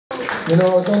You know,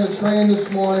 I was on the train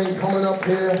this morning coming up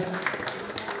here,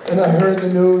 and I heard the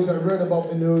news. I read about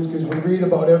the news because we read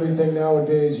about everything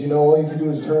nowadays. You know, all you can do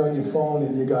is turn on your phone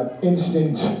and you got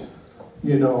instant,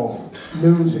 you know,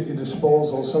 news at your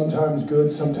disposal. Sometimes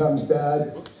good, sometimes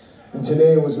bad. And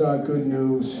today was not good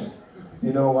news.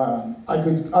 You know, I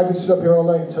could sit up here all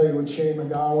night and tell you what Shane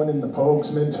McGowan and the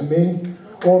Pogues meant to me,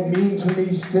 or mean to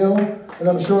me still. And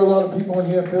I'm sure a lot of people in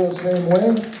here feel the same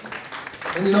way.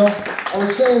 And you know, I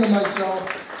was saying to myself,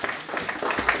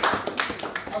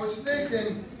 I was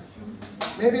thinking,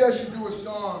 maybe I should do a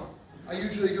song. I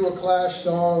usually do a Clash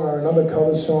song or another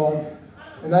cover song.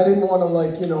 And I didn't want to,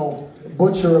 like, you know,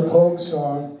 butcher a Pogue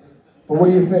song. But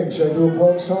what do you think? Should I do a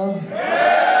Pogue song?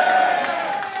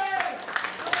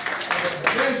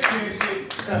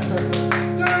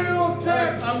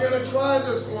 I'm gonna try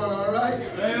this one, all right?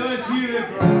 Hey, let's hear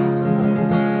it, bro.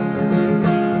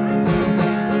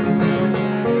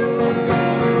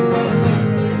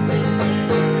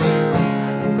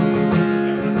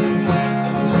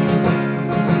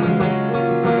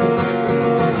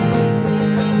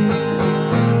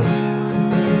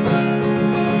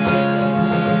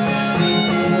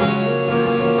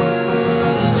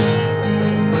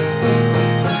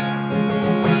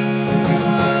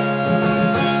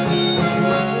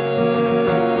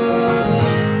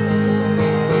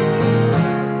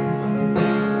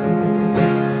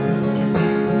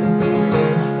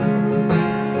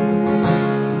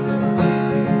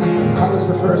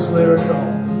 First lyric go.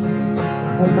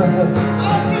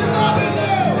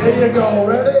 There you go,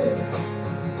 ready?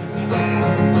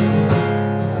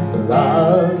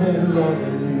 I've been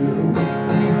loving you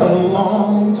a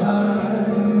long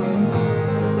time,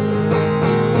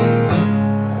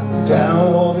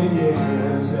 down all the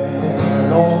years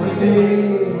and all the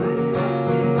days,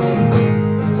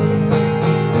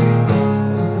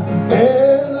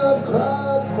 and I've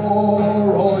cried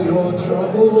for all your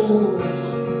troubles,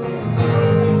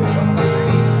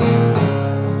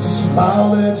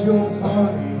 smiled at your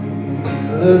funny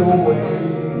little ways.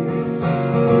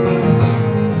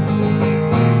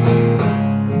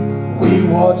 We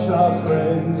watched our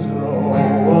friends grow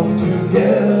up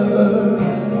together,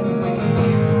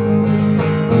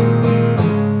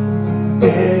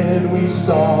 and we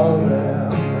saw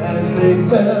them as they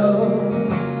fell.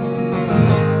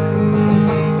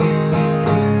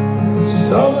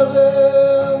 Some of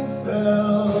them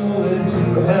fell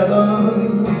into heaven,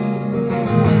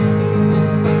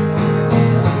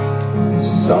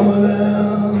 some of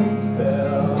them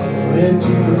fell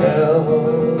into hell.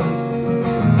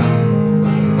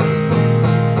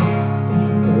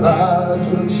 I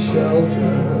took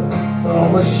shelter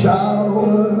from a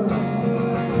shower,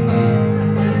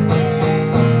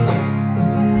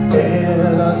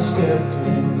 and I stepped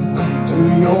into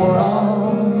your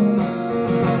arms.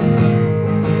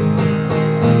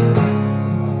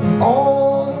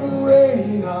 On a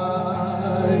rainy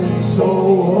night in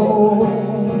Soho,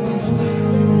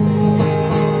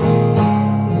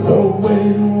 the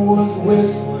wind was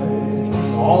whistling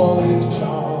all its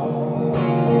charm.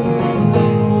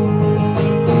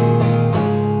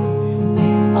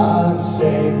 I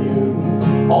sang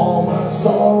you all my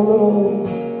sorrow.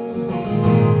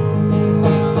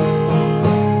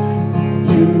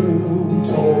 You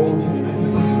told me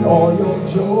all your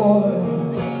joy.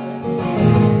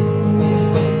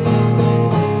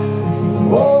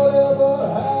 Whatever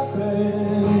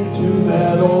happened to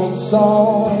that old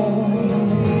song?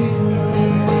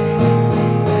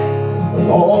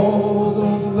 All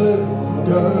those little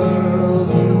girls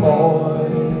and boys.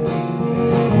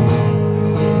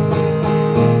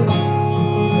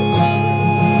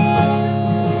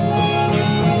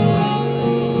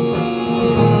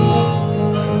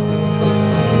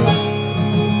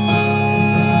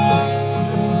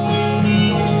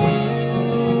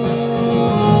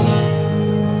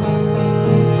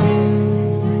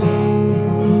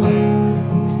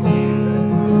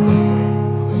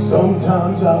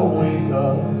 Sometimes I wake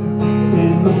up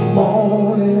in the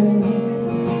morning,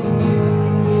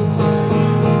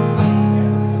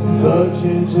 the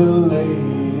ginger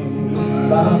lady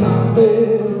by my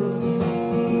bed,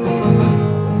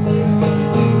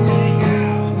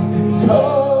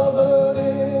 covered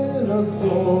in a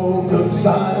cloak of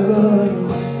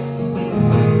silence.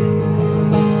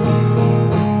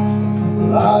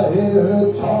 I hear her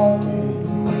talking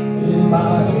in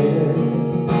my head.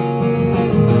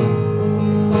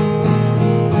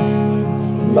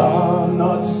 I'm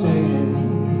not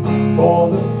singing for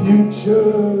the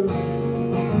future,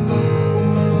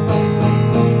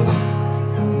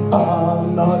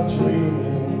 I'm not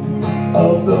dreaming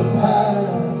of the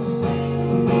past.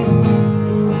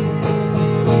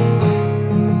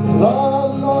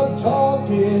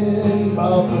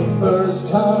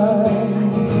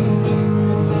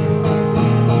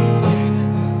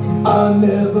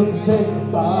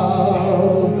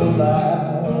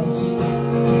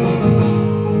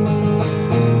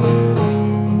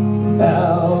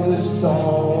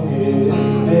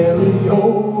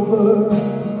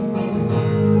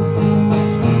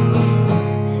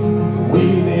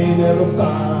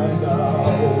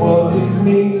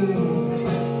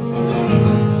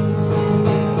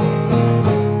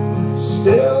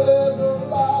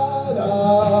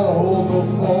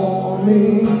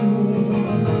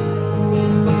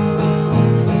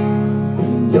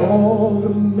 You're the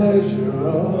measure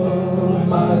of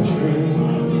my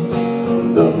dreams,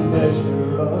 the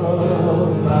measure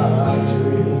of my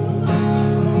dreams.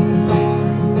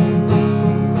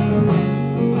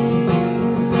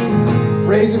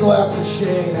 Raise a glass of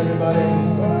Shane, everybody.